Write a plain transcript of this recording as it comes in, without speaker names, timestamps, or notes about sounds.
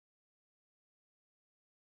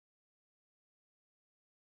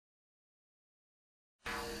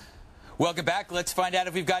Welcome back. Let's find out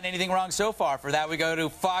if we've gotten anything wrong so far. For that, we go to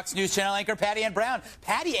Fox News Channel anchor Patti Ann Browne.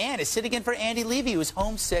 Patti Ann is sitting in for Andy Levy, who is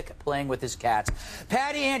homesick playing with his cats.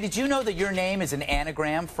 Patti Ann, did you know that your name is an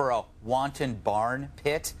anagram for a wanton barn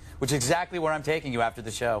pit? Which is exactly where I'm taking you after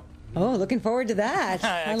the show. Oh, looking forward to that.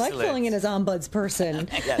 I like filling in as ombuds person.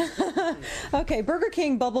 Okay, Burger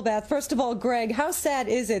King bubble bath. First of all, Greg, how sad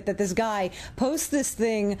is it that this guy posts this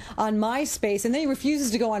thing on MySpace and then he refuses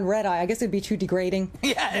to go on Red Eye? I guess it'd be too degrading.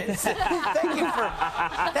 Yes.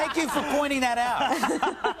 Thank you for pointing that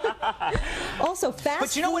out. Also, fast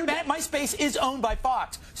But you know what, Matt? MySpace is owned by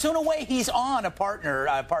Fox, so in a way, he's on a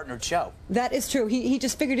partnered show. That is true. He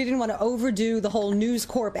just figured he didn't want to overdo the whole News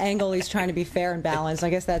Corp angle. He's trying to be fair and balanced. I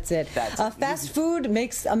guess that's it. Fast food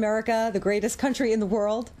makes America the greatest country in the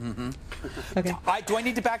world. Okay. Do I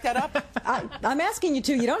need to back that up? I'm asking you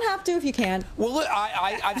to. You don't have to if you can't. Well, look,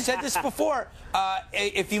 I've said this before.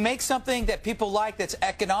 If you make something that people like that's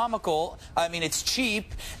economical, I mean, it's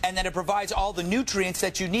cheap, and then it provides all the nutrients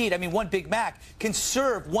that you need. I mean, one Big Mac can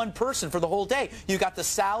serve one person for the whole day. You got the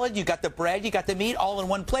salad, you got the bread, you got the meat all in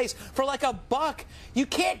one place for like $1. You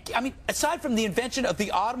can't, I mean, aside from the invention of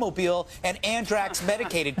the automobile and Andrax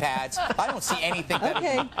medicated pads, I don't see anything better.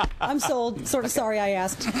 Okay, I'm sold. Sort of sorry I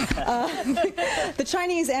asked. The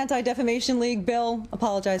Chinese Anti-Defamation League, Bill,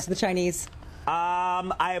 apologize to the Chinese.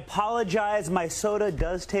 I apologize. My soda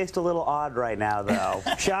does taste a little odd right now, though.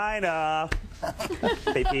 China.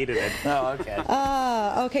 They peed in it. Oh, okay.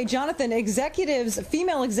 Okay, Jonathan,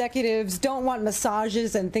 female executives don't want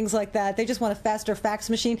massages and things like that. They just want a faster fax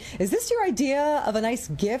machine. Is this your idea of a nice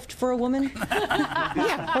gift for a woman?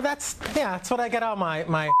 Yeah, well, that's what I get out my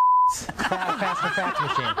faster fax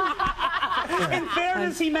machine. In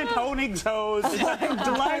fairness, he meant Honig's hose. It's a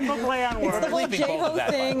delightful play on words. It's the whole J-Ho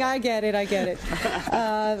thing. I get it.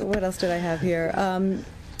 What else did I have here?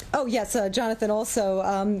 Oh, yes, Jonathan, also,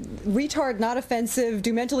 retard, not offensive.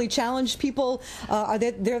 Do mentally challenged people,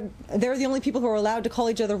 they're the only people who are allowed to call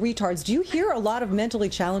each other retards. Do you hear a lot of mentally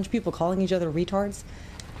challenged people calling each other retards?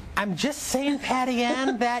 I'm just saying, Patti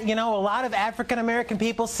Ann, that, you know, a lot of African-American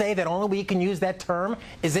people say that only we can use that term.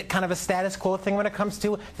 Is it kind of a status quo thing when it comes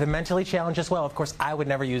to the mentally challenged as well? Of course, I would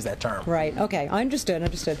never use that term. Right. Okay.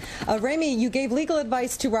 Understood. Remy, you gave legal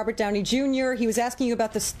advice to Robert Downey Jr. He was asking you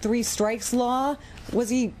about this 3 strikes law. Was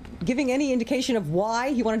he giving any indication of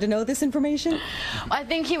why he wanted to know this information? I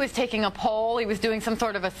think he was taking a poll. He was doing some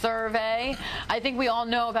sort of a survey. I think we all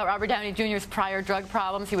know about Robert Downey Jr.'s prior drug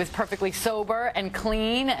problems. He was perfectly sober and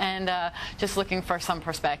clean and just looking for some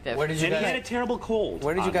perspective. Where did you and guys, he had a terrible cold.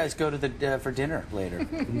 Where did you guys go to for dinner later?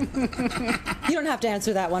 You don't have to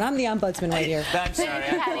answer that one. I'm the ombudsman right here. I'm sorry.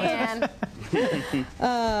 Patti Ann.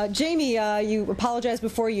 Jamie, you apologized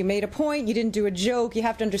before. You made a point. You didn't do a joke. You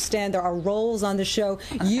have to understand there are roles on the show.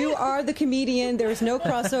 You are the comedian. There is no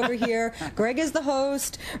crossover here. Greg is the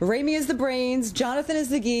host. Ramy is the brains. Jonathan is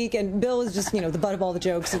the geek. And Bill is just, you know, the butt of all the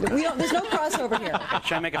jokes. There's no crossover here.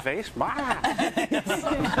 Should I make a face?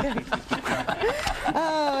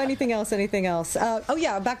 Oh, anything else? Oh,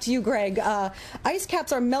 yeah, back to you, Greg. Ice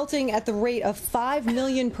caps are melting at the rate of 5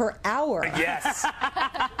 million per hour. Yes.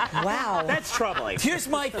 Wow. That's troubling. Here's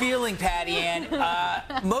my feeling, Patti Ann.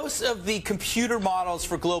 Most of the computer models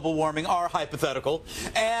for global warming are hypothetical,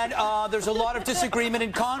 and there's a lot of disagreement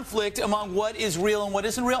and conflict among what is real and what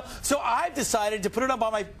isn't real. So I've decided to put it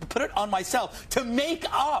on myself to make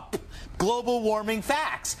up global warming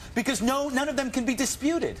facts because none of them can be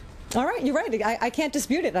disputed. All right, you're right. I can't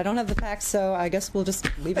dispute it. I don't have the facts, so I guess we'll just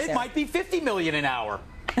leave it there. It might be 50 million an hour.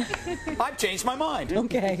 I've changed my mind.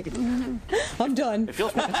 Okay. I'm done. It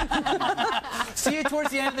feels See you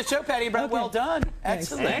towards the end of the show, Patti Browne. Okay. Well done.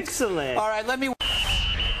 Thanks. Excellent. All right,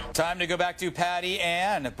 time to go back to Patti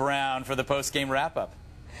Ann Browne for the post-game wrap-up.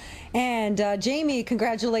 And Jamie,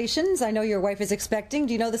 congratulations. I know your wife is expecting.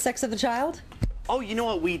 Do you know the sex of the child? Oh, you know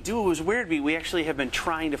what we do? It was weird. We actually have been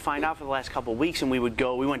trying to find out for the last couple of weeks, and we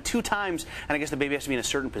went 2 times, and I guess the baby has to be in a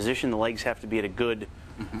certain position. The legs have to be at a good,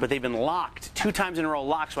 but they've been locked 2 times in a row,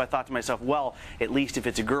 locked. So I thought to myself, well, at least if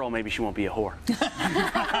it's a girl, maybe she won't be a whore.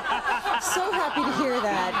 So happy to hear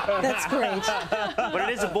that. That's great. But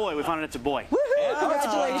it is a boy. We found out it's a boy. Woohoo!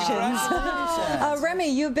 Congratulations.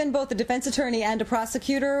 Remy, you've been both a defense attorney and a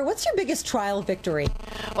prosecutor. What's your biggest trial victory?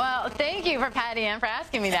 Well, thank you for Patti Ann for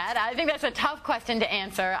asking me that. I think that's a tough question to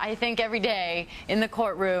answer. I think every day in the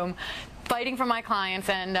courtroom, fighting for my clients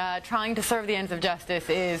and trying to serve the ends of justice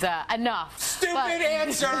is enough. Stupid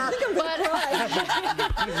answer!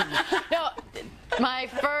 No, my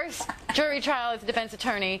first jury trial as a defense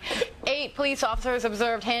attorney, 8 police officers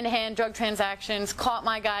observed hand-to-hand drug transactions, caught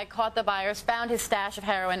my guy, caught the buyers, found his stash of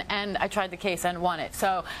heroin, and I tried the case and won it.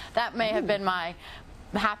 So that may have been my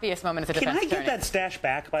happiest moment as a Can defense I get attorney. that stash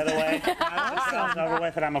back, by the way? I'm over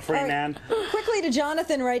with and I'm a free All right. man. Quickly to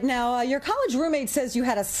Jonathan right now. Your college roommate says you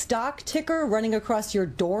had a stock ticker running across your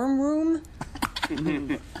dorm room.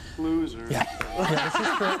 Loser. Yeah, this is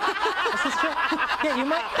true. This is true. Yeah, you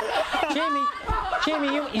might,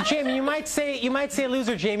 Jamie, you might say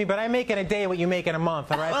loser, Jamie, but I make in a day what you make in a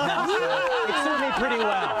month, all right? It suited me pretty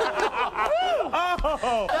well.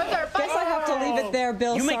 Guess I have to leave it there,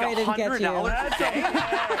 Bill. You make Sorry I didn't get you. $100 a day?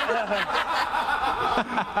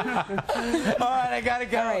 All right, I got to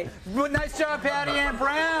go. All right. Well, nice job, Patti Ann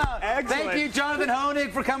Browne. Excellent. Thank you, Jonathan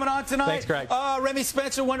Hoenig, for coming on tonight. Thanks, Greg. Remy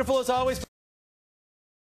Spencer, wonderful as always.